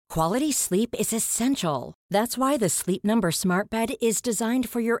Quality sleep is essential. That's why the Sleep Number Smart Bed is designed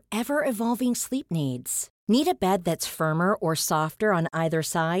for your ever-evolving sleep needs. Need a bed that's firmer or softer on either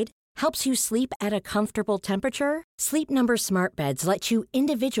side? Helps you sleep at a comfortable temperature? Sleep Number Smart Beds let you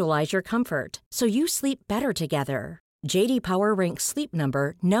individualize your comfort, so you sleep better together. J.D. Power ranks Sleep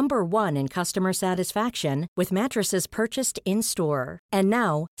Number number 1 in customer satisfaction with mattresses purchased in-store. And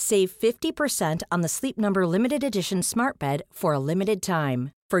now, save 50% on the Sleep Number Limited Edition Smart Bed for a limited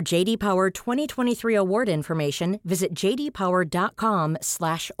time. For J.D. Power 2023 award information, visit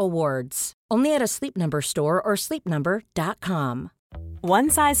jdpower.com/awards. Only at a Sleep Number store or sleepnumber.com. One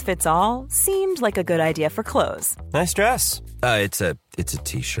size fits all seemed like a good idea for clothes. Nice dress. It's a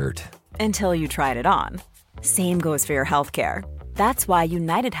t-shirt. Until you tried it on. Same goes for your healthcare. That's why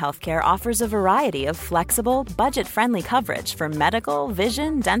United Healthcare offers a variety of flexible, budget-friendly coverage for medical,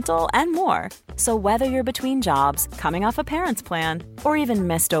 vision, dental, and more. So whether you're between jobs, coming off a parent's plan, or even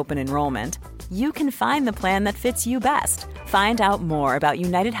missed open enrollment, you can find the plan that fits you best. Find out more about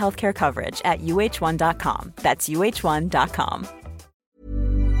United Healthcare coverage at uh1.com. That's uh1.com.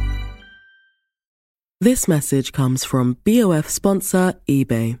 This message comes from BOF sponsor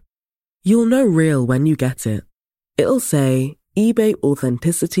eBay. You'll know real when you get it. It'll say eBay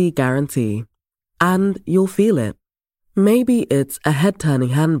Authenticity Guarantee. And you'll feel it. Maybe it's a head-turning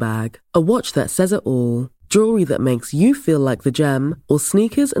handbag, a watch that says it all, jewelry that makes you feel like the gem, or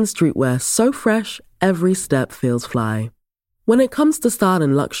sneakers and streetwear so fresh every step feels fly. When it comes to style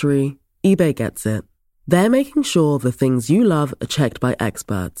and luxury, eBay gets it. They're making sure the things you love are checked by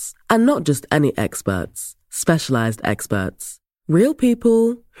experts. And not just any experts, specialized experts. Real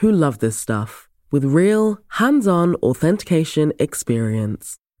people who love this stuff, with real, hands-on authentication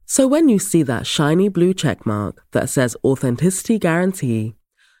experience. So when you see that shiny blue checkmark that says Authenticity Guarantee,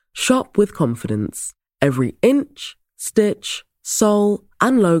 shop with confidence. Every inch, stitch, sole,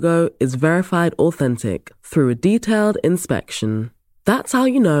 and logo is verified authentic through a detailed inspection. That's how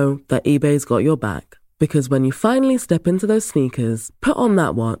you know that eBay's got your back. Because when you finally step into those sneakers, put on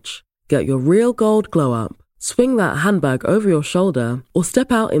that watch, get your real gold glow up, swing that handbag over your shoulder, or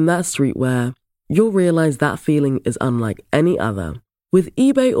step out in that streetwear, you'll realize that feeling is unlike any other. With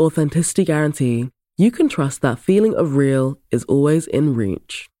eBay Authenticity Guarantee, you can trust that feeling of real is always in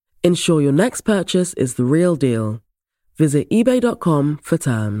reach. Ensure your next purchase is the real deal. Visit ebay.com for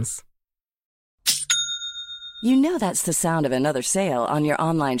terms. You know that's the sound of another sale on your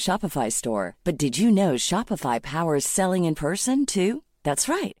online Shopify store. But did you know Shopify powers selling in person, too? That's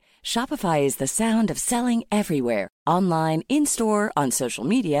right. Shopify is the sound of selling everywhere. Online, in-store, on social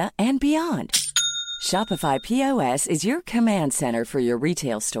media, and beyond. Shopify POS is your command center for your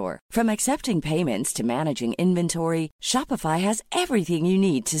retail store. From accepting payments to managing inventory, Shopify has everything you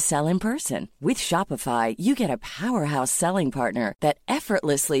need to sell in person. With Shopify, you get a powerhouse selling partner that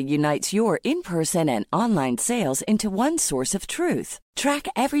effortlessly unites your in-person and online sales into one source of truth. Track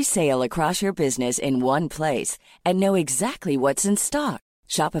every sale across your business in one place and know exactly what's in stock.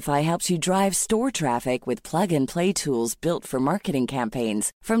 Shopify helps you drive store traffic with plug-and-play tools built for marketing campaigns,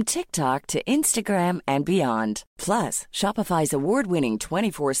 from TikTok to Instagram and beyond. Plus, Shopify's award-winning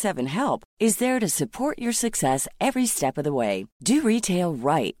 24/7 help is there to support your success every step of the way. Do retail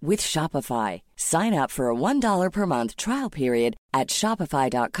right with Shopify. Sign up for a $1 per month trial period at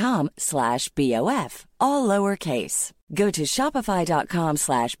shopify.com/BOF, all lowercase. Go to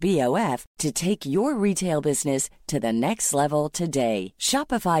shopify.com/BOF to take your retail business to the next level today.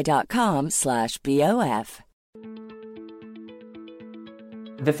 Shopify.com/BOF.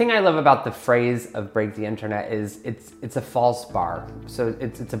 The thing I love about the phrase of break the internet is it's a false bar. So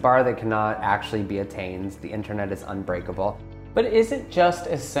it's a bar that cannot actually be attained. The internet is unbreakable. But is it just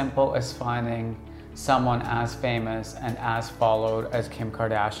as simple as finding someone as famous and as followed as Kim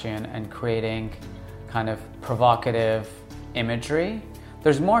Kardashian and creating kind of provocative imagery?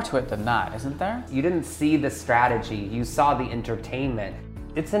 There's more to it than that, isn't there? You didn't see the strategy, you saw the entertainment.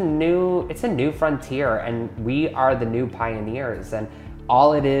 It's a new frontier, and we are the new pioneers, and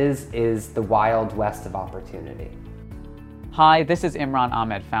all it is the wild west of opportunity. Hi, this is Imran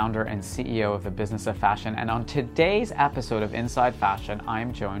Ahmed, founder and CEO of the Business of Fashion, and on today's episode of Inside Fashion,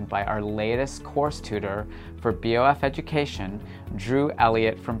 I'm joined by our latest course tutor for BOF Education, Drew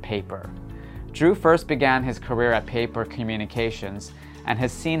Elliott from Paper. Drew first began his career at Paper Communications and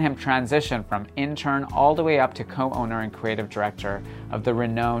has seen him transition from intern all the way up to co-owner and creative director of the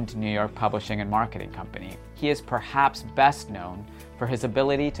renowned New York publishing and marketing company. He is perhaps best known for his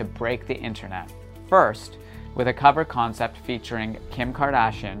ability to break the internet. First, with a cover concept featuring Kim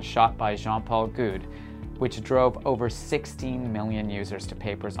Kardashian shot by Jean-Paul Goude, which drove over 16 million users to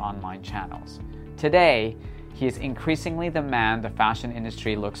Paper's online channels. Today, He is increasingly the man the fashion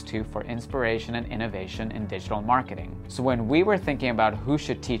industry looks to for inspiration and innovation in digital marketing. So when we were thinking about who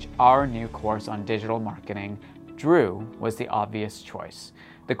should teach our new course on digital marketing, Drew was the obvious choice.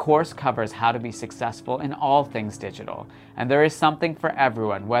 The course covers how to be successful in all things digital, and there is something for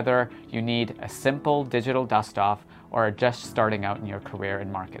everyone, whether you need a simple digital dust-off or are just starting out in your career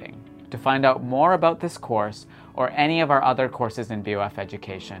in marketing. To find out more about this course or any of our other courses in BOF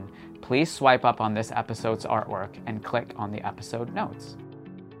Education, please swipe up on this episode's artwork and click on the episode notes.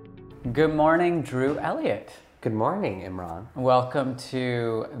 Good morning, Drew Elliott. Good morning, Imran. Welcome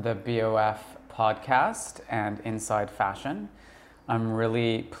to the BOF podcast and Inside Fashion. I'm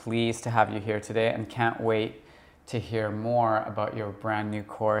really pleased to have you here today and can't wait to hear more about your brand new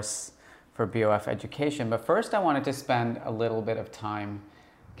course for BOF Education. But first, I wanted to spend a little bit of time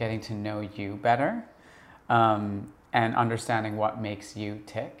getting to know you better and understanding what makes you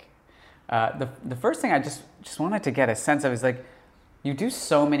tick. The first thing I just wanted to get a sense of is like, you do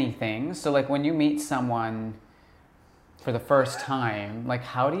so many things. So like when you meet someone for the first time, like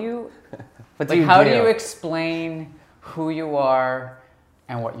how do you, do you explain who you are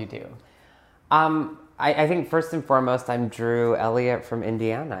and what you do? I think first and foremost, I'm Drew Elliott from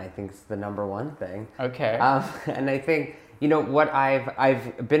Indiana. I think it's the number one thing. Okay. And I think, you know, what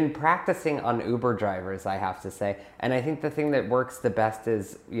I've been practicing on Uber drivers, I have to say. And I think the thing that works the best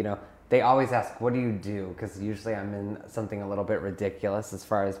is, you know, they always ask, what do you do? Because usually I'm in something a little bit ridiculous as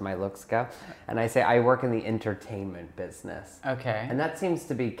far as my looks go. And I say, I work in the entertainment business. Okay. And that seems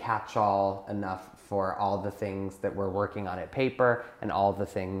to be catch-all enough for all the things that we're working on at Paper and all the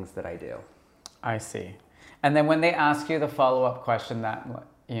things that I do. I see. And then when they ask you the follow-up question that,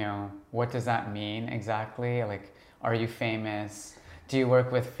 you know, what does that mean exactly? Like, are you famous? Do you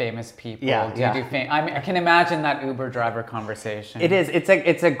work with famous people? Yeah, do you do I mean, I can imagine that Uber driver conversation. It is.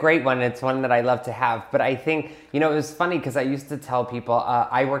 It's a great one. It's one that I love to have. But I think, you know, it was funny because I used to tell people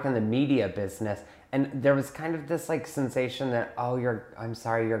I work in the media business, and there was kind of this like sensation that, I'm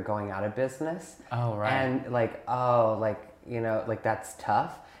sorry, you're going out of business. Oh, right. And like, you know, like that's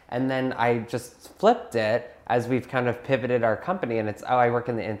tough. And then I just flipped it as we've kind of pivoted our company, and it's, I work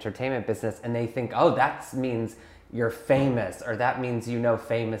in the entertainment business, and they think, that means you're famous, or that means you know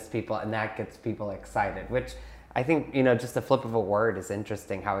famous people, and that gets people excited, which I think, you know, just a flip of a word is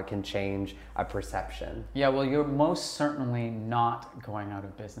interesting how it can change a perception. Yeah, well, you're most certainly not going out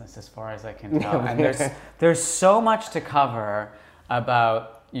of business as far as I can tell. And there's so much to cover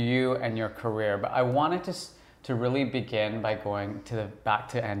about you and your career, but I wanted to really begin by going back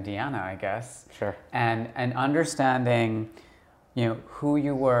to Indiana, I guess. Sure. And understanding, you know, who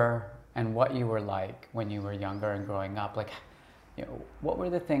you were and what you were like when you were younger and growing up. Like, you know, what were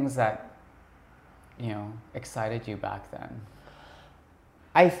the things that, you know, excited you back then?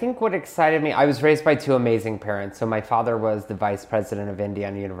 I think what excited me, I was raised by two amazing parents. So my father was the vice president of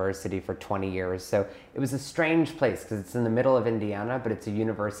Indiana University for 20 years. So it was a strange place because it's in the middle of Indiana, but it's a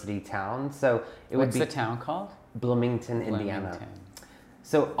university town. So What's the town called? Bloomington, Indiana.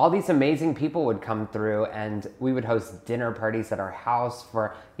 So all these amazing people would come through, and we would host dinner parties at our house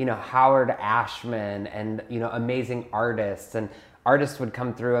for, you know, Howard Ashman and, you know, amazing artists. And artists would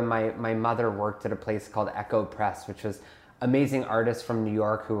come through, and my mother worked at a place called Echo Press, which was amazing artists from New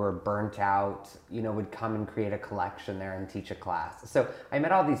York who were burnt out, you know, would come and create a collection there and teach a class. So I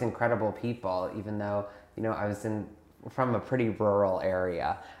met all these incredible people, even though, you know, I was from a pretty rural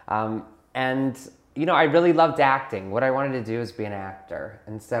area. And you know, I really loved acting. What I wanted to do was be an actor.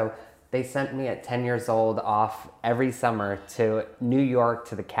 And so they sent me at 10 years old off every summer to New York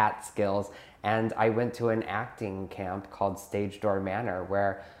to the Catskills. And I went to an acting camp called Stage Door Manor,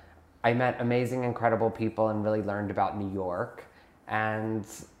 where I met amazing, incredible people and really learned about New York and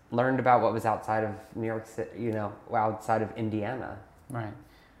learned about what was outside of New York City, you know, outside of Indiana. Right.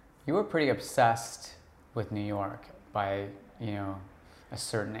 You were pretty obsessed with New York by, you know, a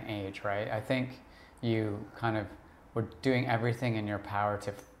certain age, right? I think you kind of were doing everything in your power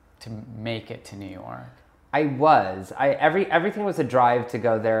to make it to New York. I was. Everything was a drive to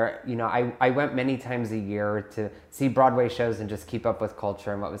go there. You know, I went many times a year to see Broadway shows and just keep up with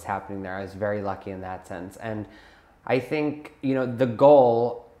culture and what was happening there. I was very lucky in that sense. And I think, you know, the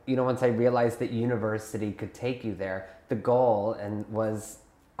goal, you know, once I realized that university could take you there, the goal was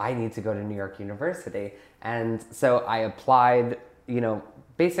I need to go to New York University. And so I applied, you know,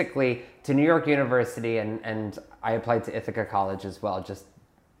 basically to New York University, and I applied to Ithaca College as well, just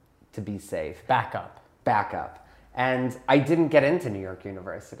to be safe. Backup. And I didn't get into New York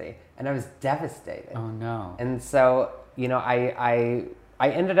University, and I was devastated. Oh no. And so, you know, I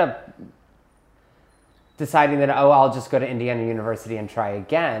ended up deciding that, oh, I'll just go to Indiana University and try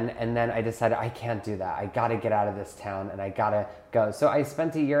again. And then I decided I can't do that. I got to get out of this town and I got to go. So I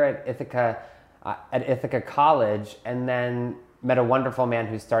spent a year at Ithaca College, and then met a wonderful man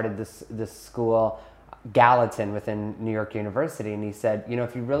who started this school, Gallatin, within New York University. And he said, you know,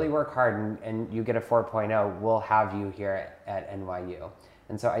 if you really work hard and you get a 4.0, we'll have you here at NYU.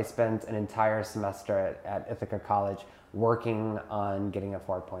 And so I spent an entire semester at Ithaca College working on getting a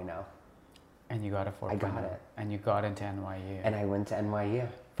 4.0. And you got a 4.0. I got it. And you got into NYU. And I went to NYU.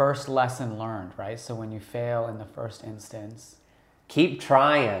 First lesson learned, right? So when you fail in the first instance, keep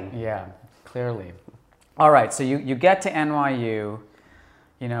trying. Yeah, clearly. All right, so you get to NYU.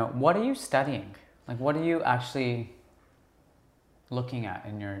 You know, what are you studying? Like, what are you actually looking at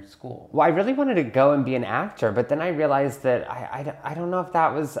in your school? Well, I really wanted to go and be an actor, but then I realized that I don't know if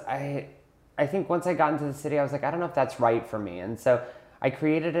that was, I think once I got into the city, I was like, I don't know if that's right for me. And so I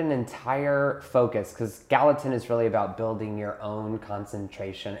created an entire focus, because Gallatin is really about building your own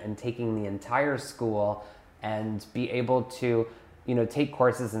concentration and taking the entire school and be able to, you know, take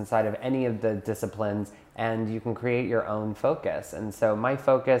courses inside of any of the disciplines, and you can create your own focus. And so my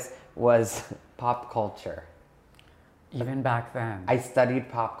focus was pop culture. Even back then? I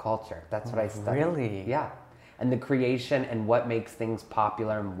studied pop culture. That's what I studied. Really? Yeah. And the creation and what makes things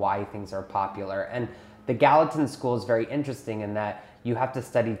popular and why things are popular. And the Gallatin School is very interesting in that you have to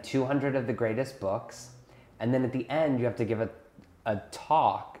study 200 of the greatest books, and then at the end you have to give a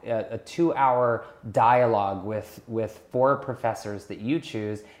talk, a 2-hour dialogue with 4 professors that you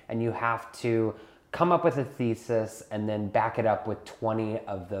choose, and you have to come up with a thesis and then back it up with 20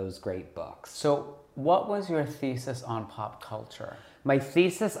 of those great books. So what was your thesis on pop culture? My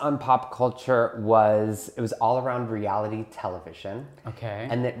thesis on pop culture was all around reality television. Okay.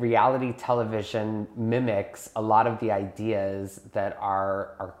 And that reality television mimics a lot of the ideas that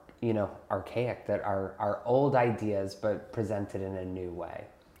are you know, archaic, that are old ideas, but presented in a new way.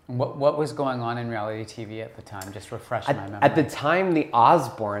 What was going on in reality TV at the time? Just refresh my memory. At the time, the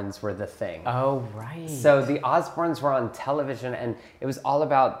Osbournes were the thing. Oh, right. So the Osbournes were on television, and it was all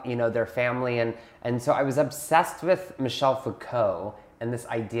about, you know, their family. And so I was obsessed with Michel Foucault and this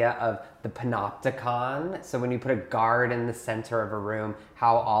idea of the panopticon. So when you put a guard in the center of a room,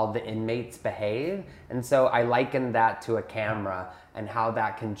 how all the inmates behave. And so I likened that to a camera and how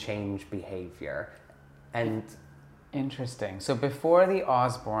that can change behavior. And interesting. So before the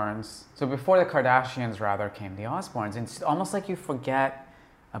Kardashians rather came the Osbournes, and it's almost like you forget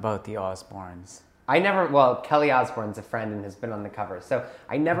about the Osbournes. Kelly Osbourne's a friend and has been on the cover. So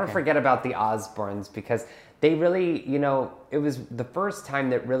I never forget about the Osbournes, because they really, you know, it was the first time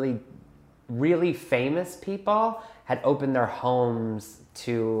that really, really famous people had opened their homes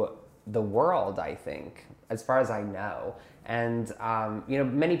to the world, I think, as far as I know. And, you know,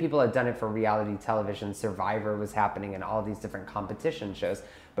 many people had done it for reality television. Survivor was happening and all these different competition shows.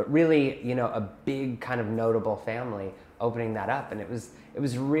 But really, you know, a big kind of notable family opening that up. And it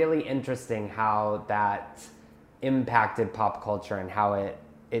was really interesting how that impacted pop culture and how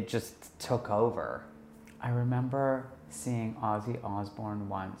it just took over. I remember seeing Ozzy Osbourne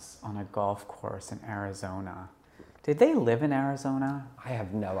once on a golf course in Arizona. Did they live in Arizona? I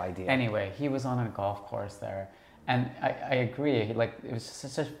have no idea. Anyway, he was on a golf course there. And I agree, like, it was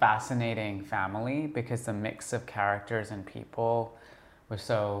just such a fascinating family, because the mix of characters and people was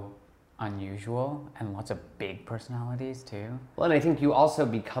so unusual, and lots of big personalities too. Well, and I think you also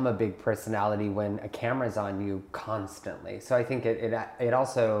become a big personality when a camera's on you constantly. So I think it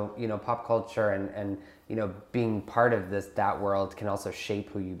also, you know, pop culture and you know, being part of that world can also shape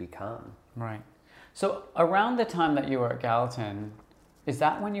who you become. Right. So around the time that you were at Gallatin, is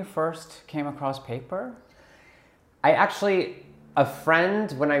that when you first came across paper? A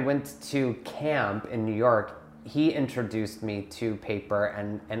friend, when I went to camp in New York, he introduced me to paper,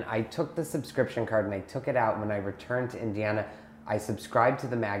 and I took the subscription card and I took it out. When I returned to Indiana, I subscribed to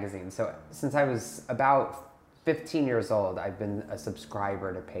the magazine. So since I was about 15 years old, I've been a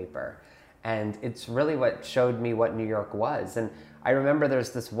subscriber to paper. And it's really what showed me what New York was. And I remember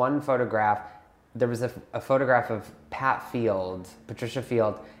there's this one photograph, there was a photograph of Patricia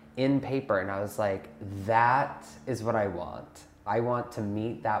Field, in paper, and I was like, that is what I want. I want to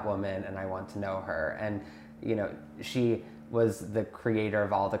meet that woman and I want to know her. And, you know, she was the creator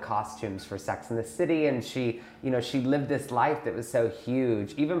of all the costumes for Sex and the City, and she lived this life that was so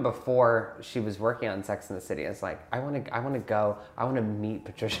huge. Even before she was working on Sex and the City, I was like, I want to meet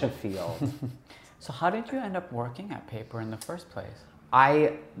Patricia Field. So how did you end up working at paper in the first place?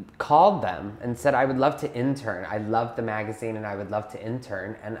 I called them and said I would love to intern. I loved the magazine and I would love to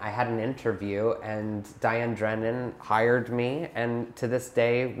intern. And I had an interview, and Diane Drennan hired me, and to this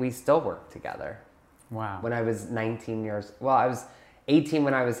day we still work together. Wow. When I was 19 years, well, I was 18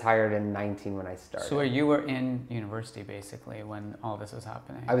 when I was hired and 19 when I started. So you were in university basically when all this was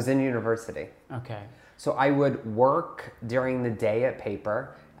happening? I was in university. Okay. So I would work during the day at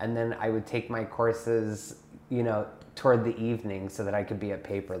Paper, and then I would take my courses, toward the evening so that I could be at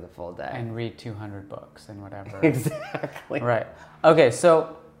Paper the full day. And read 200 books and whatever. Exactly. Right. Okay,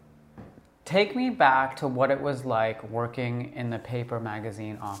 so take me back to what it was like working in the Paper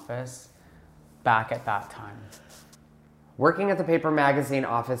magazine office back at that time. Working at the Paper magazine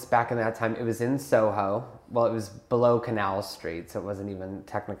office back in that time, it was in Soho. Well, it was below Canal Street, so it wasn't even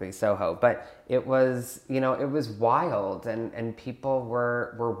technically Soho. But it was, it was wild, and people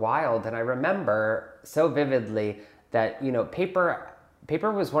were wild. And I remember so vividly that,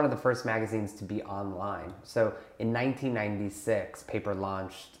 Paper was one of the first magazines to be online. So in 1996, Paper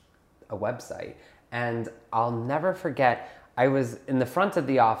launched a website. And I'll never forget, I was in the front of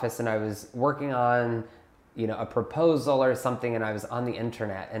the office and I was working on a proposal or something, and I was on the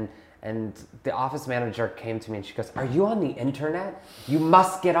internet, and the office manager came to me and she goes, "Are you on the internet? You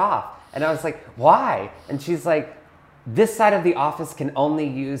must get off." And I was like, "Why?" And she's like, "This side of the office can only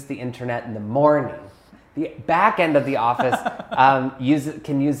use the internet in the morning. The back end of the office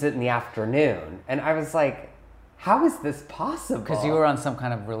can use it in the afternoon." And I was like, "How is this possible?" Because you were on some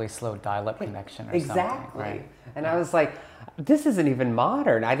kind of really slow dial-up connection or something. Exactly. And I was like, this isn't even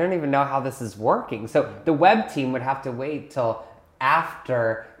modern. I don't even know how this is working. So the web team would have to wait till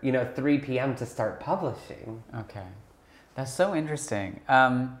after, 3 p.m. to start publishing. Okay. That's so interesting.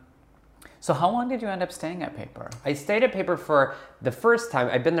 So how long did you end up staying at Paper? I stayed at Paper for the first time.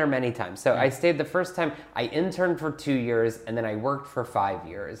 I've been there many times. So I stayed the first time. I interned for 2 years, and then I worked for 5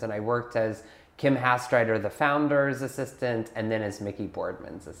 years. And I worked as Kim Hastreiter, the founder's assistant, and then as Mickey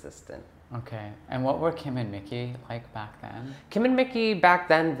Boardman's assistant. Okay. And what were Kim and Mickey like back then? Kim and Mickey back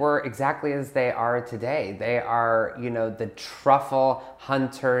then were exactly as they are today. They are, the truffle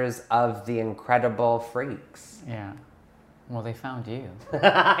hunters of the Incredible Freaks. Yeah. Well, they found you.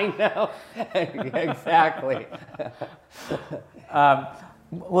 I know. Exactly.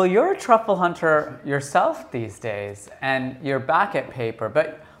 Well, you're a truffle hunter yourself these days, and you're back at Paper,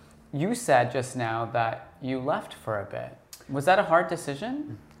 but you said just now that you left for a bit. Was that a hard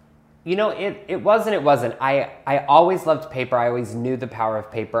decision? It was and it wasn't. I always loved Paper. I always knew the power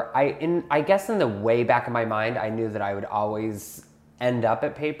of Paper. I guess in the way back of my mind, I knew that I would always end up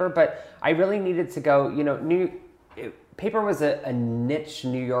at Paper, but I really needed to go, Paper was a niche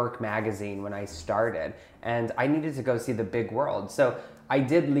New York magazine when I started, and I needed to go see the big world. So I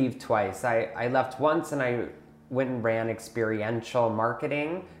did leave twice. I left once and I went and ran experiential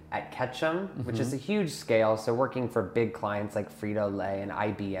marketing at Ketchum, which is a huge scale, so working for big clients like Frito-Lay and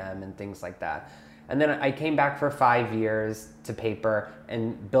IBM and things like that. And then I came back for 5 years to Paper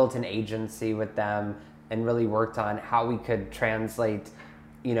and built an agency with them and really worked on how we could translate,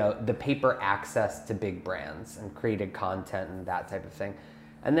 the paper access to big brands and created content and that type of thing.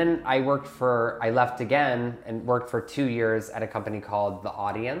 And then I left again and worked for 2 years at a company called The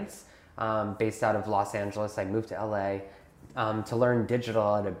Audience, based out of Los Angeles. I moved to LA. To learn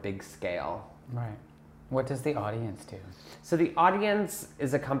digital at a big scale. Right. What does The Audience do? So The Audience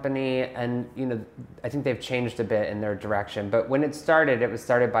is a company, and I think they've changed a bit in their direction. But when it was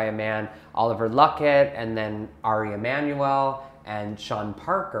started by a man, Oliver Luckett, and then Ari Emanuel and Sean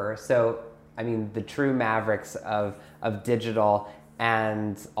Parker. So the true mavericks of digital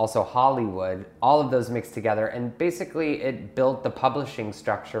and also Hollywood, all of those mixed together. And basically it built the publishing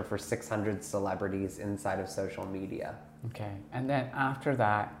structure for 600 celebrities inside of social media. Okay, and then after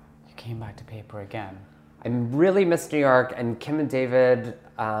that, you came back to Paper again. I really missed New York, and Kim and David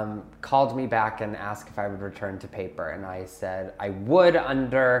called me back and asked if I would return to Paper. And I said I would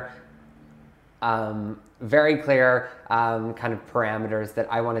under very clear kind of parameters that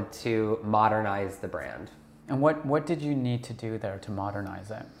I wanted to modernize the brand. And what did you need to do there to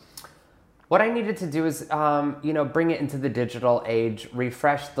modernize it? What I needed to do is, bring it into the digital age,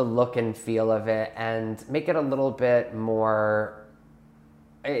 refresh the look and feel of it, and make it a little bit more.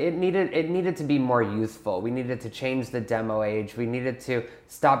 It needed to be more youthful. We needed to change the demo age. We needed to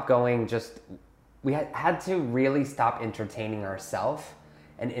stop going we had to really stop entertaining ourselves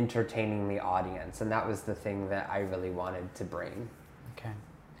and entertaining the audience. And that was the thing that I really wanted to bring. Okay.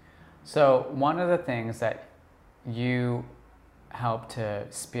 So one of the things that you helped to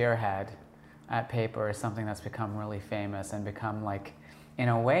spearhead at Paper is something that's become really famous and become in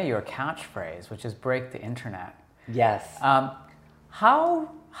a way, your catchphrase, which is break the internet. Yes. How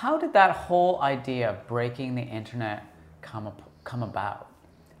did that whole idea of breaking the internet come about?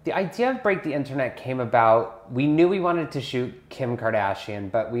 The idea of Break the Internet came about, we knew we wanted to shoot Kim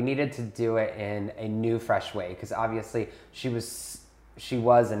Kardashian, but we needed to do it in a new, fresh way, because obviously she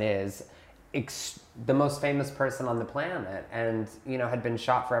was and is the most famous person on the planet, and, you know, had been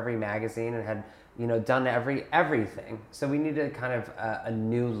shot for every magazine and had, you know, done everything. So we needed kind of a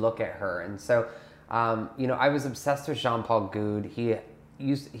new look at her. And so, you know, I was obsessed with Jean-Paul Goude.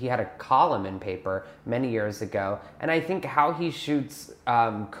 He had a column in Paper many years ago, and I think how he shoots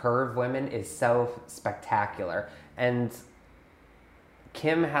curve women is so spectacular. And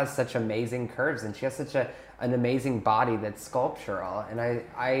Kim has such amazing curves, and she has such an amazing body that's sculptural. And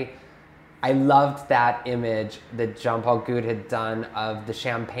I loved that image that Jean-Paul Goude had done of the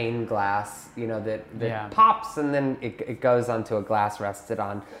champagne glass, you know, that pops and then it goes onto a glass rested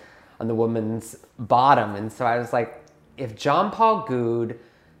on the woman's bottom. And so I was like, if Jean-Paul Goude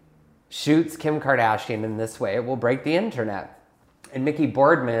shoots Kim Kardashian in this way, it will break the internet. And Mickey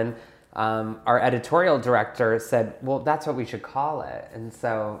Boardman, our editorial director, said, well, that's what we should call it. And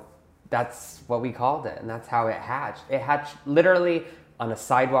so that's what we called it, and that's how it hatched. It hatched literally on a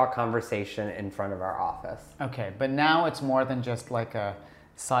sidewalk conversation in front of our office. Okay, but now it's more than just like a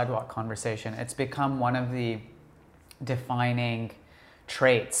sidewalk conversation. It's become one of the defining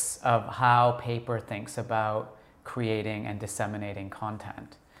traits of how Paper thinks about creating and disseminating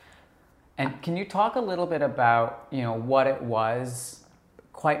content. And can you talk a little bit about, you know, what it was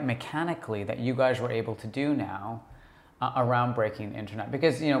quite mechanically that you guys were able to do now around breaking the internet?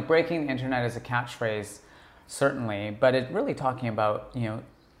 Because, you know, breaking the internet is a catchphrase, certainly, but it's really talking about, you know,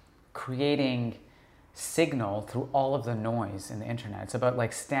 creating signal through all of the noise in the internet. It's about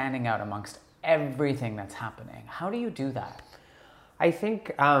like standing out amongst everything that's happening. How do you do that? I think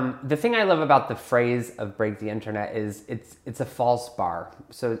the thing I love about the phrase of break the internet is it's a false bar.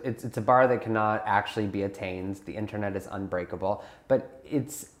 So it's a bar that cannot actually be attained. The internet is unbreakable, but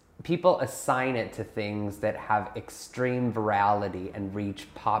people assign it to things that have extreme virality and reach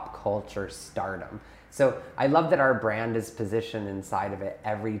pop culture stardom. So I love that our brand is positioned inside of it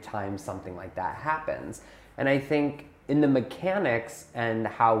every time something like that happens. And I think in the mechanics and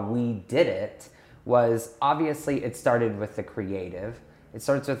how we did it, was obviously it started with the creative. It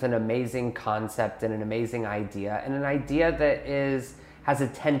starts with an amazing concept and an amazing idea, and an idea that has a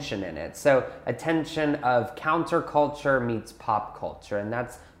tension in it. So a tension of counterculture meets pop culture, and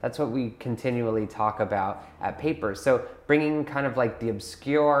that's what we continually talk about at Paper. So bringing kind of like the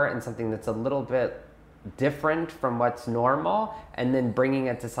obscure and something that's a little bit different from what's normal, and then bringing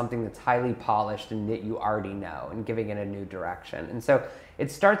it to something that's highly polished and that you already know, and giving it a new direction. And so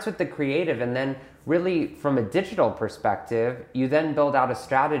it starts with the creative, and then really from a digital perspective, you then build out a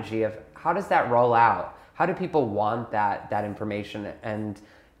strategy of how does that roll out? How do people want that information? And,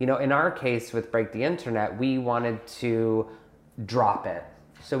 you know, in our case with Break the Internet, we wanted to drop it.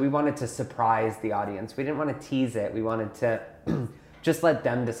 So we wanted to surprise the audience. We didn't want to tease it. We wanted to just let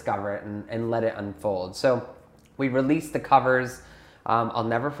them discover it and let it unfold. So we released the covers, I'll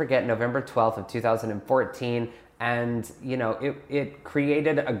never forget, November 12th of 2014. And, you know, it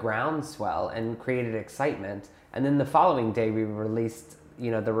created a groundswell and created excitement. And then the following day we released,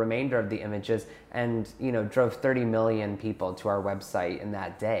 you know, the remainder of the images and, you know, drove 30 million people to our website in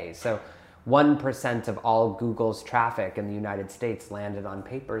that day. So 1% of all Google's traffic in the United States landed on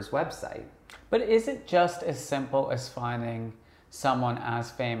Paper's website. But is it just as simple as finding someone as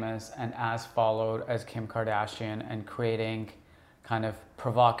famous and as followed as Kim Kardashian and creating kind of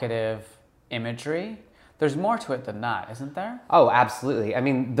provocative imagery? There's more to it than that, isn't there? Oh, absolutely. I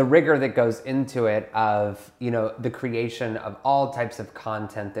mean, the rigor that goes into it of, you know, the creation of all types of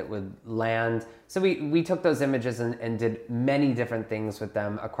content that would land. So we took those images and did many different things with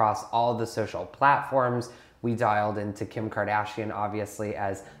them across all the social platforms. We dialed into Kim Kardashian, obviously,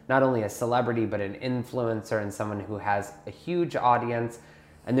 as not only a celebrity, but an influencer and someone who has a huge audience.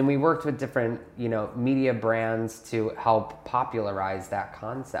 And then we worked with different, you know, media brands to help popularize that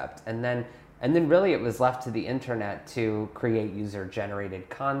concept. And then really it was left to the internet to create user-generated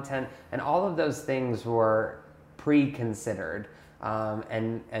content. And all of those things were pre-considered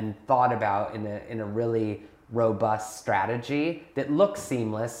and thought about in a really robust strategy that looks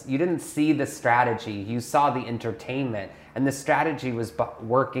seamless. You didn't see the strategy, you saw the entertainment, and the strategy was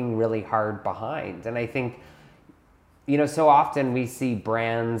working really hard behind. And I think, you know, so often we see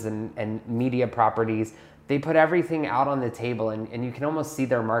brands and media properties, they put everything out on the table, and you can almost see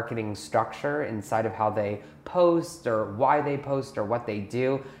their marketing structure inside of how they post or why they post or what they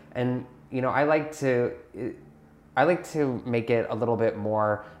do. And, you know, I like to make it a little bit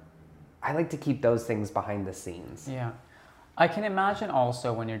more, I like to keep those things behind the scenes. Yeah. I can imagine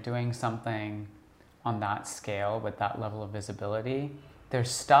also when you're doing something on that scale with that level of visibility, there's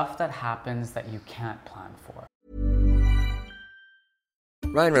stuff that happens that you can't plan for.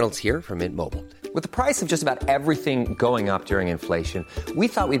 Ryan Reynolds here from Mint Mobile. With the price of just about everything going up during inflation, we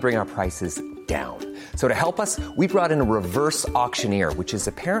thought we'd bring our prices down. So to help us, we brought in a reverse auctioneer, which is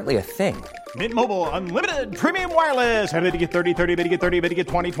apparently a thing. Mint Mobile Unlimited Premium Wireless. How to get 30, 30, bit to get 30, bit to get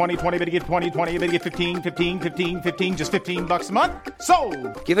 20, 20, 20, bit to get 20, 20, bit to get 15, 15, 15, 15, just $15 a month?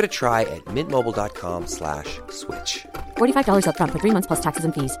 Sold! Give it a try at mintmobile.com/switch. $45 up front for 3 months plus taxes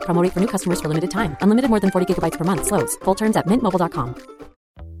and fees. Promo rate for new customers for limited time. Unlimited more than 40 gigabytes per month. Slows full terms at mintmobile.com.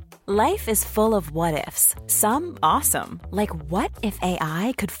 Life is full of what-ifs. Some awesome, like what if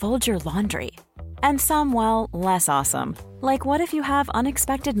AI could fold your laundry? And some, well, less awesome, like what if you have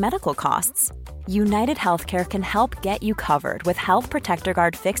unexpected medical costs? United Healthcare can help get you covered with Health Protector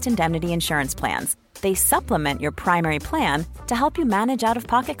Guard fixed indemnity insurance plans. They supplement your primary plan to help you manage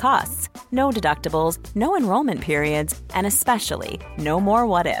out-of-pocket costs. No deductibles, no enrollment periods, and especially no more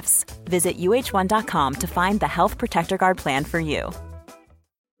what-ifs. Visit uh1.com to find the Health Protector Guard plan for you.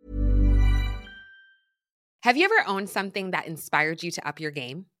 Have you ever owned something that inspired you to up your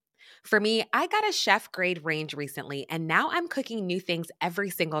game? For me, I got a chef-grade range recently, and now I'm cooking new things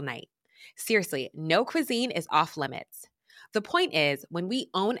every single night. Seriously, no cuisine is off limits. The point is, when we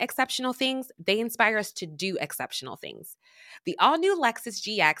own exceptional things, they inspire us to do exceptional things. The all-new Lexus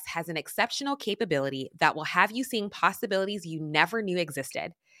GX has an exceptional capability that will have you seeing possibilities you never knew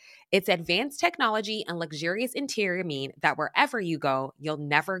existed. Its advanced technology and luxurious interior mean that wherever you go, you'll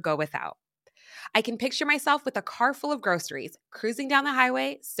never go without. I can picture myself with a car full of groceries, cruising down the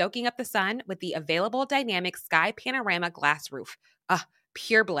highway, soaking up the sun with the available dynamic sky panorama glass roof.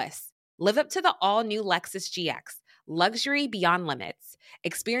 Pure bliss. Live up to the all-new Lexus GX. Luxury beyond limits.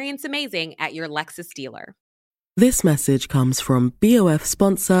 Experience amazing at your Lexus dealer. This message comes from BOF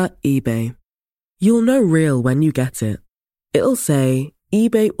sponsor eBay. You'll know real when you get it. It'll say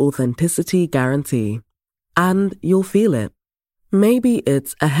eBay Authenticity Guarantee. And you'll feel it. Maybe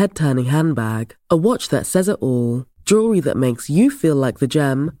it's a head-turning handbag, a watch that says it all, jewelry that makes you feel like the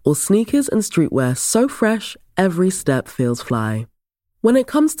gem, or sneakers and streetwear so fresh, every step feels fly. When it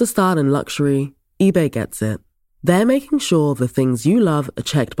comes to style and luxury, eBay gets it. They're making sure the things you love are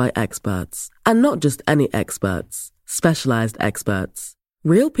checked by experts. And not just any experts, specialized experts.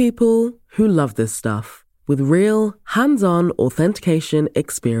 Real people who love this stuff, with real, hands-on authentication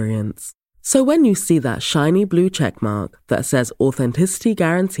experience. So when you see that shiny blue checkmark that says Authenticity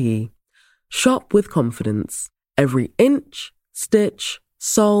Guarantee, shop with confidence. Every inch, stitch,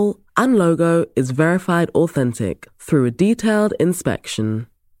 sole, and logo is verified authentic through a detailed inspection.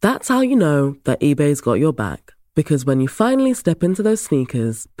 That's how you know that eBay's got your back. Because when you finally step into those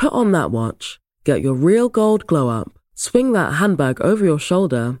sneakers, put on that watch, get your real gold glow up, swing that handbag over your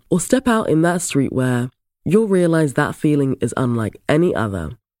shoulder, or step out in that streetwear, you'll realize that feeling is unlike any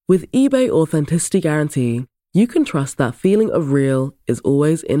other. With eBay Authenticity Guarantee, you can trust that feeling of real is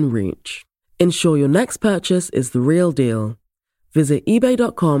always in reach. Ensure your next purchase is the real deal. Visit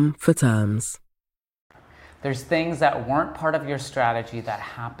ebay.com for terms. There's things that weren't part of your strategy that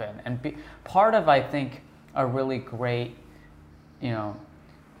happen. And part of, I think, a really great,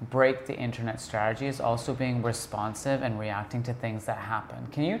 break the internet strategy is also being responsive and reacting to things that happen.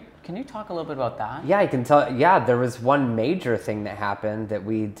 Can you talk a little bit about that? Yeah, I can tell. Yeah, there was one major thing that happened that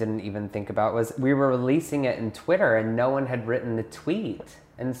we didn't even think about was we were releasing it in Twitter and no one had written the tweet.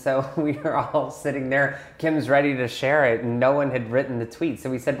 And so we were all sitting there, Kim's ready to share it, and no one had written the tweet. So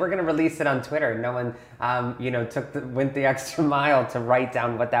we said, we're going to release it on Twitter. No one, went the extra mile to write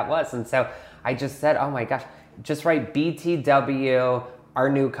down what that was. And so I just said, oh my gosh, just write BTW, our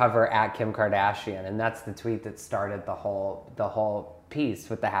new cover at Kim Kardashian. And that's the tweet that started the whole piece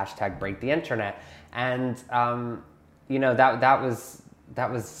with the hashtag break the internet. And,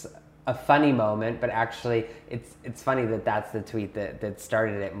 that was a funny moment, but actually it's funny that that's the tweet that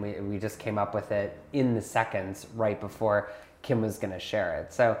started it, and we just came up with it in the seconds right before Kim was going to share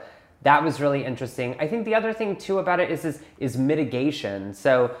it. So that was really interesting. I think the other thing too about it is mitigation.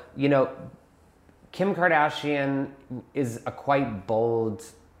 So, Kim Kardashian is a quite bold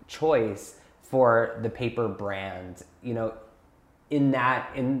choice for the paper brand,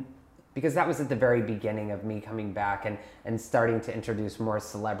 because that was at the very beginning of me coming back and starting to introduce more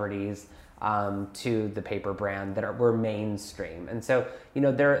celebrities to the paper brand that were mainstream. And so,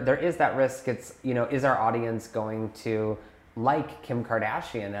 there is that risk. It's, is our audience going to like Kim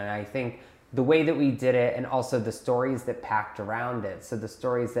Kardashian? And I think the way that we did it, and also the stories that packed around it, so the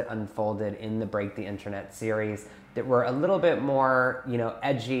stories that unfolded in the Break the Internet series that were a little bit more,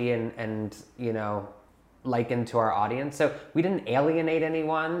 edgy and likened to our audience. So we didn't alienate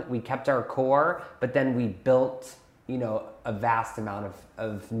anyone. We kept our core, but then we built a vast amount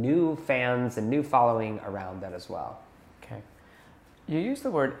of new fans and new following around that as well. Okay. You used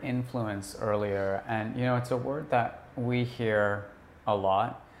the word influence earlier, and it's a word that we hear a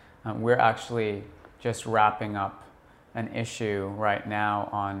lot. We're actually just wrapping up an issue right now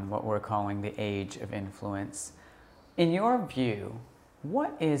on what we're calling the age of influence. In your view,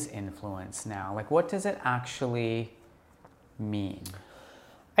 what is influence now? Like, what does it actually mean?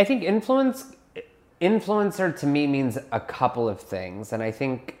 I think influencer to me means a couple of things. And I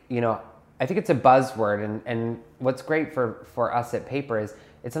think it's a buzzword. And what's great for us at Paper is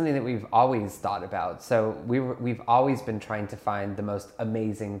it's something that we've always thought about. So we've always been trying to find the most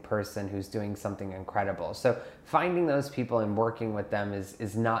amazing person who's doing something incredible. So finding those people and working with them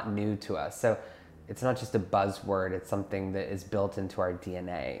is not new to us. So it's not just a buzzword, it's something that is built into our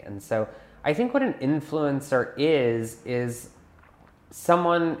DNA. And so I think what an influencer is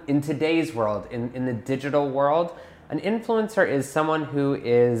someone in today's world, in the digital world, an influencer is someone who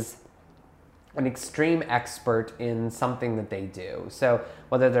is an extreme expert in something that they do. So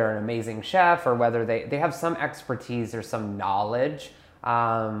whether they're an amazing chef or whether they have some expertise or some knowledge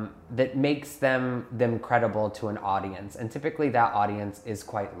that makes them credible to an audience. And typically that audience is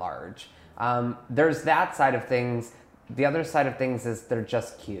quite large. There's that side of things. The other side of things is they're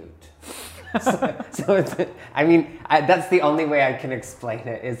just cute. So that's the only way I can explain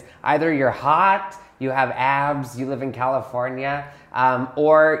it, is either you're hot, you have abs, you live in California,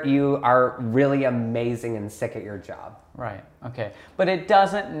 or you are really amazing and sick at your job. Right, okay. But it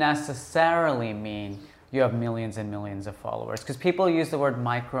doesn't necessarily mean you have millions and millions of followers, because people use the word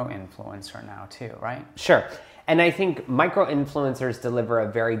micro-influencer now too, right? Sure. And I think micro-influencers deliver a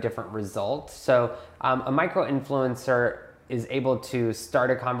very different result. So a micro-influencer is able to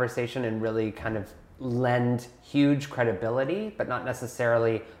start a conversation and really kind of lend huge credibility, but not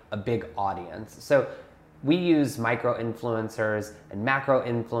necessarily a big audience. So we use micro-influencers and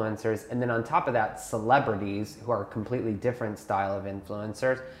macro-influencers, and then on top of that, celebrities who are a completely different style of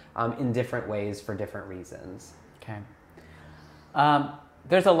influencers in different ways for different reasons. Okay.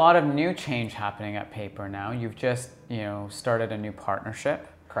 There's a lot of new change happening at Paper now. You've just, started a new partnership.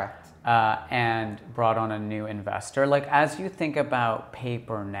 Correct. And brought on a new investor. Like, as you think about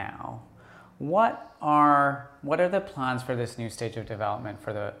Paper now, what are the plans for this new stage of development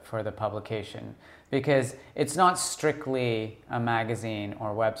for the publication? Because it's not strictly a magazine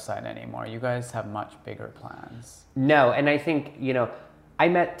or website anymore. You guys have much bigger plans. No, and I think, I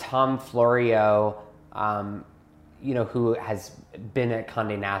met Tom Florio, who has been at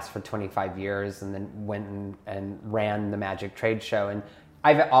Condé Nast for 25 years and then went and ran the Magic Trade Show. And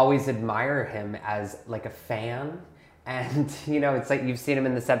I've always admired him as like a fan. And, it's like you've seen him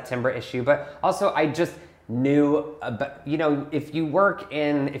in the September issue, but also I just knew about, if you work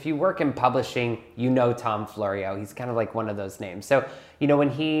in publishing, Tom Florio. He's kind of like one of those names. So,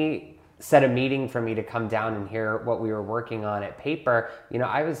 when he set a meeting for me to come down and hear what we were working on at Paper,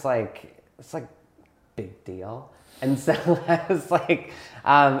 I was like, it's like big deal. And so I was like,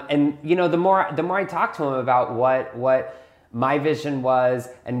 the more I talked to him about what my vision was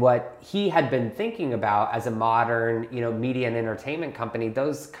and what he had been thinking about as a modern, media and entertainment company,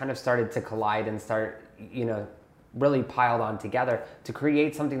 those kind of started to collide and start, really piled on together to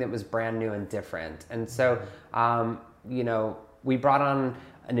create something that was brand new and different. And so, we brought on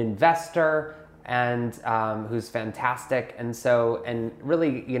an investor and who's fantastic. And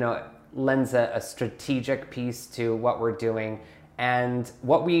really, lends a strategic piece to what we're doing. And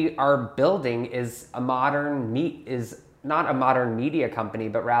what we are building is not a modern media company,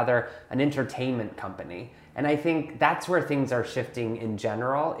 but rather an entertainment company. And I think that's where things are shifting in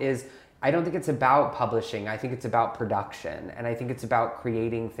general. I don't think it's about publishing. I think it's about production. And I think it's about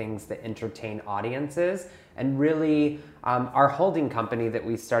creating things that entertain audiences. And really, our holding company that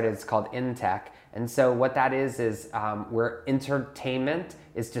we started is called InTech. And so what that is where entertainment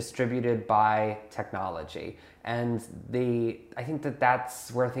is distributed by technology. And I think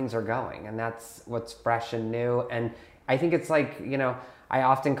that's where things are going. And that's what's fresh and new. And I think it's like, I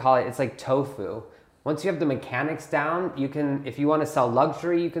often call it's like tofu. Once you have the mechanics down, if you want to sell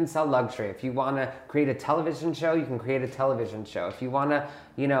luxury, you can sell luxury. If you want to create a television show, you can create a television show. If you want to,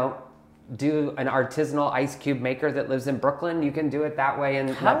 do an artisanal ice cube maker that lives in Brooklyn, you can do it that way. And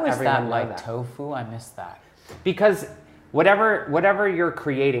how is that like tofu? I missed that. Because whatever you're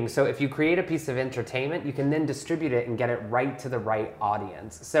creating, so if you create a piece of entertainment, you can then distribute it and get it right to the right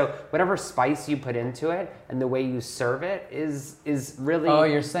audience. So whatever spice you put into it and the way you serve it is really... Oh,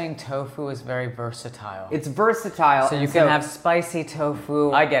 you're saying tofu is very versatile. It's versatile. So you can have spicy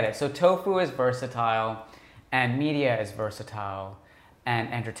tofu. I get it. So tofu is versatile and media is versatile.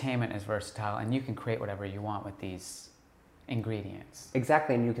 and entertainment is versatile, and you can create whatever you want with these ingredients.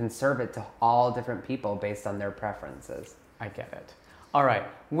 Exactly, and you can serve it to all different people based on their preferences. I get it. All right,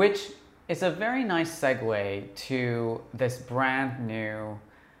 which is a very nice segue to this brand new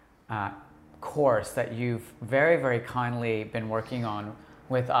course that you've very, very kindly been working on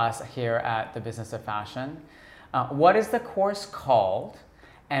with us here at the Business of Fashion. What is the course called,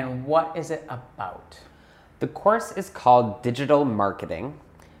 and what is it about? The course is called Digital Marketing,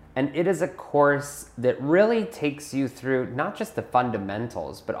 and it is a course that really takes you through not just the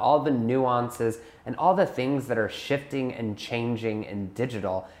fundamentals, but all the nuances and all the things that are shifting and changing in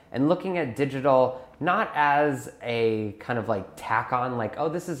digital, and looking at digital not as a kind of like tack on, like, oh,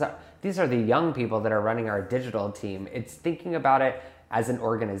 these are the young people that are running our digital team. It's thinking about it as an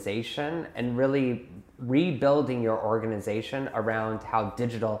organization and really rebuilding your organization around how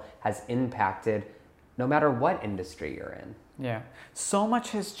digital has impacted no matter what industry you're in. Yeah, so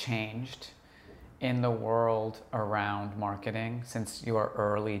much has changed in the world around marketing since your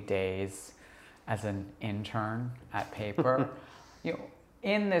early days as an intern at Paper.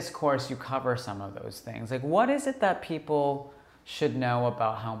 In this course, you cover some of those things. Like, what is it that people should know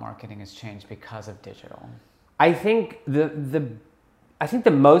about how marketing has changed because of digital? I think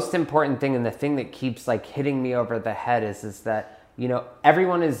the most important thing, and the thing that keeps like hitting me over the head is that,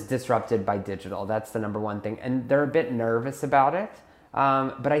 everyone is disrupted by digital. That's the number one thing. And they're a bit nervous about it.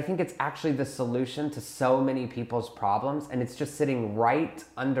 But I think it's actually the solution to so many people's problems. And it's just sitting right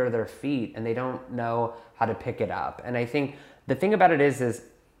under their feet and they don't know how to pick it up. And I think the thing about it is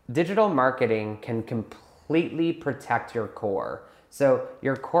digital marketing can completely protect your core. So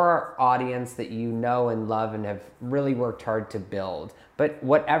your core audience that you know and love and have really worked hard to build. But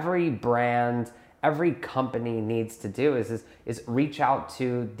what every brand, every company needs to do is reach out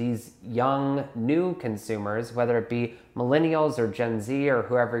to these young, new consumers, whether it be millennials or Gen Z or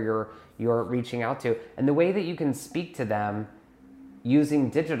whoever you're reaching out to. And the way that you can speak to them using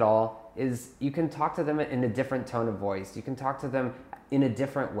digital is you can talk to them in a different tone of voice. You can talk to them in a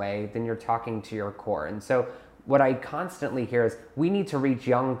different way than you're talking to your core. And so what I constantly hear is we need to reach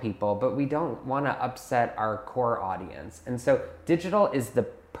young people, but we don't want to upset our core audience. And so digital is the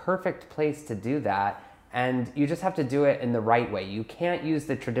perfect place to do that. And you just have to do it in the right way. You can't use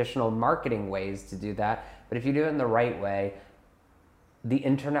the traditional marketing ways to do that. But if you do it in the right way, the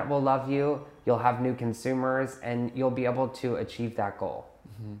internet will love you, you'll have new consumers, and you'll be able to achieve that goal.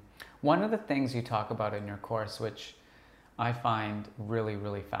 Mm-hmm. One of the things you talk about in your course, which I find really,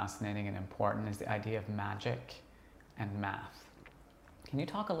 really fascinating and important, is the idea of magic and math. Can you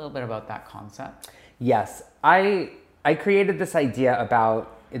talk a little bit about that concept? Yes, I created this idea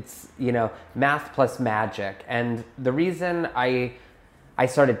about it's, math plus magic. And the reason I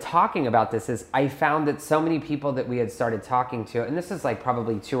started talking about this is I found that so many people that we had started talking to, and this is like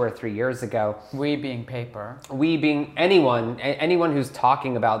probably 2 or 3 years ago. We being Paper. We being anyone who's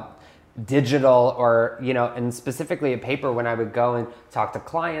talking about digital or, and specifically at Paper, when I would go and talk to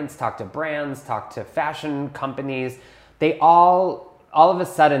clients, talk to brands, talk to fashion companies, they all of a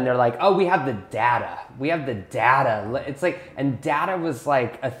sudden they're like, oh, we have the data. It's like, and data was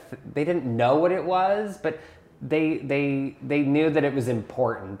like, they didn't know what it was, but they knew that it was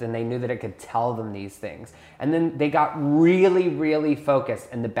important and they knew that it could tell them these things. And then they got really, really focused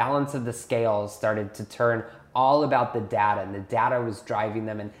and the balance of the scales started to turn all about the data, and the data was driving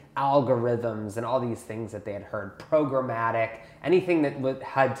them, and algorithms and all these things that they had heard, programmatic, anything that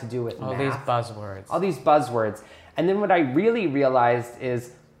had to do with all math. All these buzzwords. And then what I really realized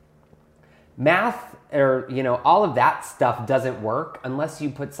is math or, all of that stuff doesn't work unless you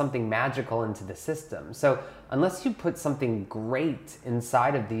put something magical into the system. So unless you put something great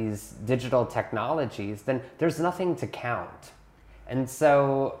inside of these digital technologies, then there's nothing to count. And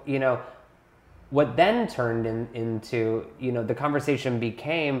so, what then turned into, the conversation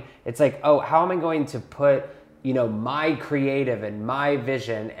became, it's like, oh, how am I going to put, my creative and my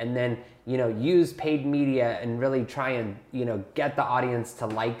vision and then, use paid media and really try and, get the audience to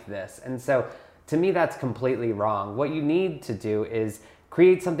like this. And so to me, that's completely wrong. What you need to do is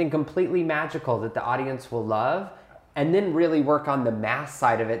create something completely magical that the audience will love, and then really work on the math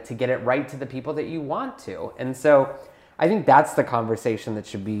side of it to get it right to the people that you want to. And so I think that's the conversation that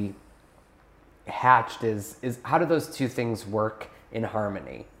should be hatched is how do those two things work in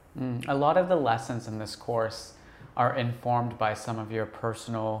harmony? A lot of the lessons in this course are informed by some of your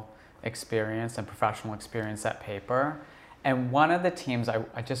personal experience and professional experience at Paper. And one of the teams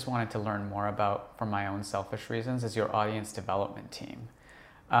I just wanted to learn more about for my own selfish reasons is your audience development team.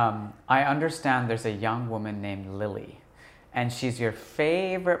 I understand there's a young woman named Lily, and she's your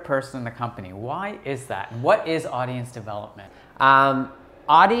favorite person in the company. Why is that? And what is audience development?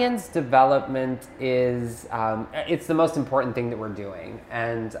 Audience development is, it's the most important thing that we're doing.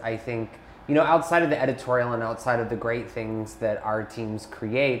 And I think, outside of the editorial and outside of the great things that our teams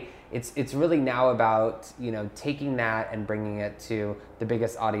create, it's really now about, taking that and bringing it to the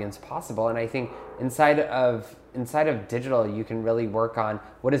biggest audience possible. And I think inside of digital, you can really work on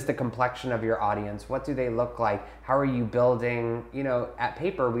what is the complexion of your audience? What do they look like? How are you building? At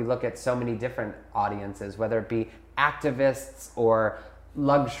Paper, we look at so many different audiences, whether it be activists or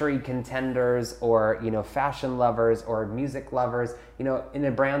luxury contenders or fashion lovers or music lovers. In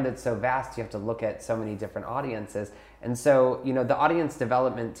a brand that's so vast, you have to look at so many different audiences. And so the audience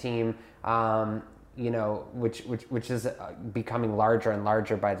development team, which is becoming larger and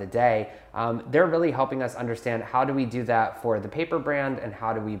larger by the day, they're really helping us understand how do we do that for the Paper brand and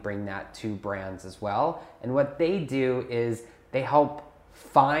how do we bring that to brands as well. And what they do is they help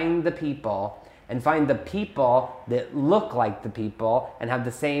find the people and find the people that look like the people and have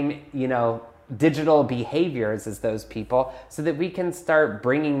the same, digital behaviors as those people, so that we can start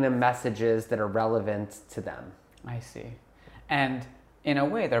bringing them messages that are relevant to them. I see. And in a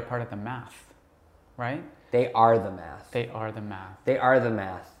way, they're part of the math, right? They are the math. They are the math. They are the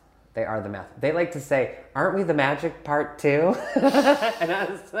math. They are the math. They like to say, aren't we the magic part too?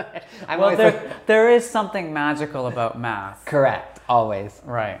 And there is something magical about math. Correct, always.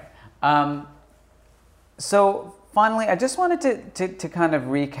 Right. So finally, I just wanted to kind of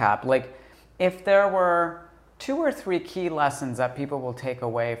recap, like if there were 2 or 3 key lessons that people will take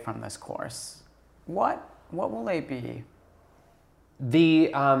away from this course, what will they be?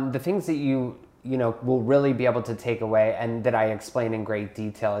 The things that you will really be able to take away and that I explain in great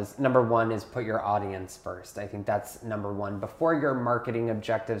detail is, number one is put your audience first. I think that's number one. Before your marketing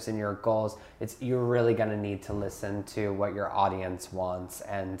objectives and your goals, you're really going to need to listen to what your audience wants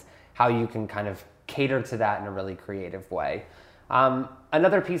and how you can kind of cater to that in a really creative way.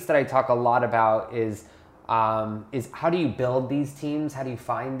 Another piece that I talk a lot about is how do you build these teams? How do you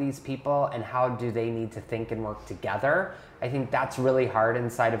find these people? And how do they need to think and work together? I think that's really hard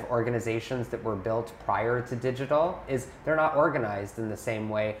inside of organizations that were built prior to digital, is they're not organized in the same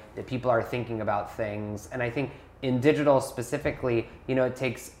way that people are thinking about things. And I think in digital specifically, it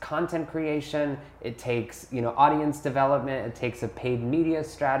takes content creation, it takes, audience development, it takes a paid media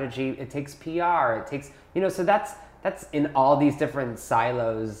strategy, it takes PR, it takes, so that's in all these different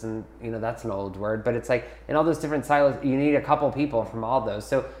silos, and, that's an old word, but it's like in all those different silos, you need a couple people from all those.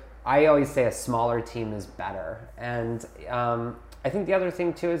 So I always say a smaller team is better. And I think the other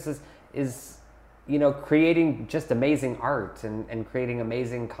thing too is creating just amazing art and creating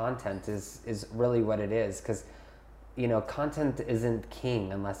amazing content is really what it is. Because content isn't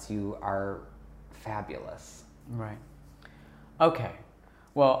king unless you are fabulous. Right. Okay.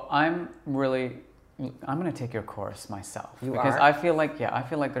 Well, I'm going to take your course myself. Because I feel like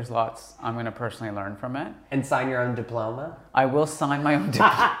there's lots I'm going to personally learn from it. And sign your own diploma? I will sign my own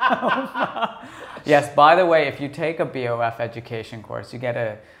diploma. Yes, by the way, if you take a BOF education course, you get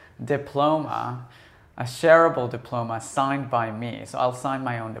a diploma, a shareable diploma signed by me. So I'll sign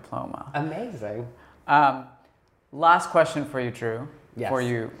my own diploma. Amazing. Last question for you, Drew, yes, before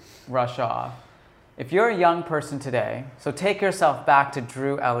you rush off. If you're a young person today, so take yourself back to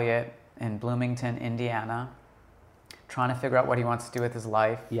Drew Elliott in Bloomington, Indiana, trying to figure out what he wants to do with his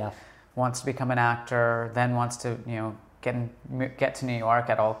life. Yeah. Wants to become an actor, then wants to, get to New York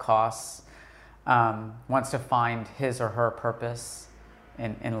at all costs, wants to find his or her purpose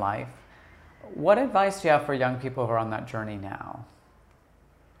in life. What advice do you have for young people who are on that journey now?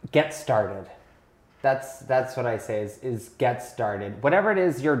 Get started. That's what I say is get started. Whatever it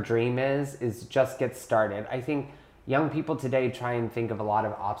is your dream is just get started. I think young people today try and think of a lot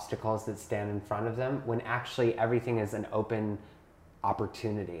of obstacles that stand in front of them when actually everything is an open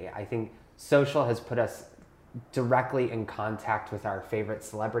opportunity. I think social has put us directly in contact with our favorite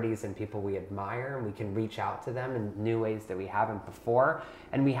celebrities and people we admire, and we can reach out to them in new ways that we haven't before.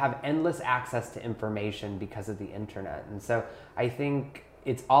 And we have endless access to information because of the internet. And so I think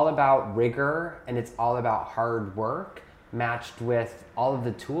it's all about rigor and it's all about hard work matched with all of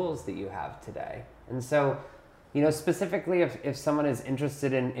the tools that you have today. And so, specifically if someone is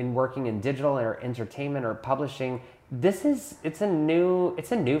interested in working in digital or entertainment or publishing, it's a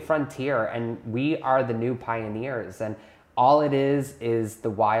new frontier, and we are the new pioneers, and all it is the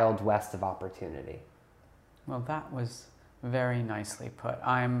wild west of opportunity. Well, that was very nicely put.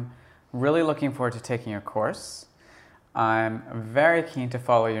 I'm really looking forward to taking your course. I'm very keen to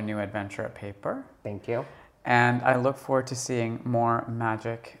follow your new adventure at Paper. Thank you. And I look forward to seeing more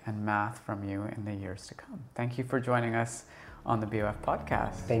magic and math from you in the years to come. Thank you for joining us on the BOF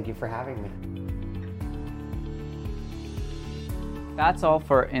podcast. Thank you for having me. That's all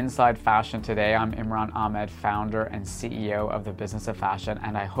for Inside Fashion today. I'm Imran Ahmed, founder and CEO of the Business of Fashion,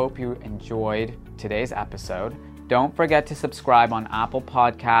 and I hope you enjoyed today's episode. Don't forget to subscribe on Apple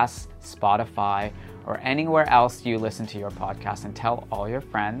Podcasts, Spotify, or anywhere else you listen to your podcast, and tell all your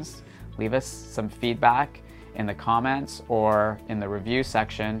friends. Leave us some feedback in the comments or in the review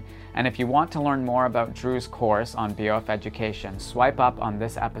section. And if you want to learn more about Drew's course on BOF education, swipe up on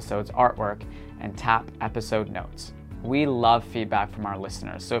this episode's artwork and tap episode notes. We love feedback from our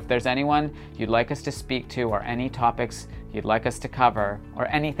listeners. So if there's anyone you'd like us to speak to, or any topics you'd like us to cover, or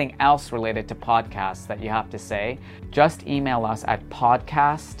anything else related to podcasts that you have to say, just email us at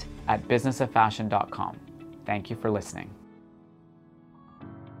podcast@businessoffashion.com. Thank you for listening.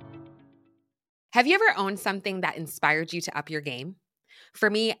 Have you ever owned something that inspired you to up your game? For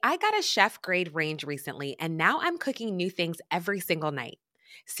me, I got a chef-grade range recently, and now I'm cooking new things every single night.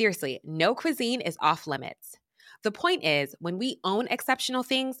 Seriously, no cuisine is off limits. The point is, when we own exceptional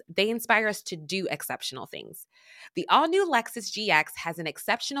things, they inspire us to do exceptional things. The all-new Lexus GX has an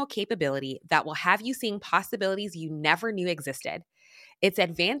exceptional capability that will have you seeing possibilities you never knew existed. Its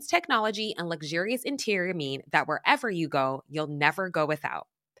advanced technology and luxurious interior mean that wherever you go, you'll never go without.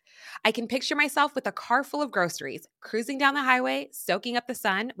 I can picture myself with a car full of groceries, cruising down the highway, soaking up the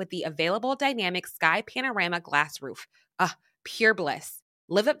sun with the available dynamic sky panorama glass roof. Pure bliss.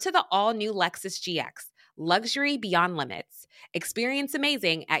 Live up to the all-new Lexus GX. Luxury beyond limits. Experience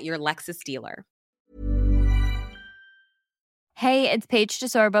amazing at your Lexus dealer. Hey, it's Paige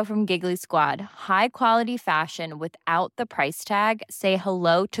DeSorbo from Giggly Squad. High quality fashion without the price tag. Say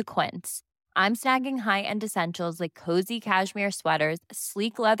hello to Quince. I'm snagging high-end essentials like cozy cashmere sweaters,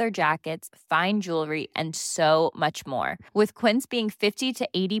 sleek leather jackets, fine jewelry, and so much more. With Quince being 50 to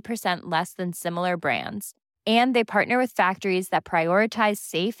 80% less than similar brands. And they partner with factories that prioritize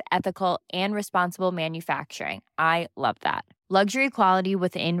safe, ethical, and responsible manufacturing. I love that. Luxury quality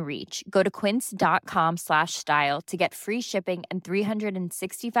within reach. Go to quince.com/style to get free shipping and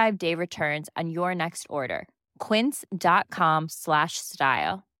 365-day returns on your next order.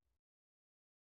 Quince.com/style.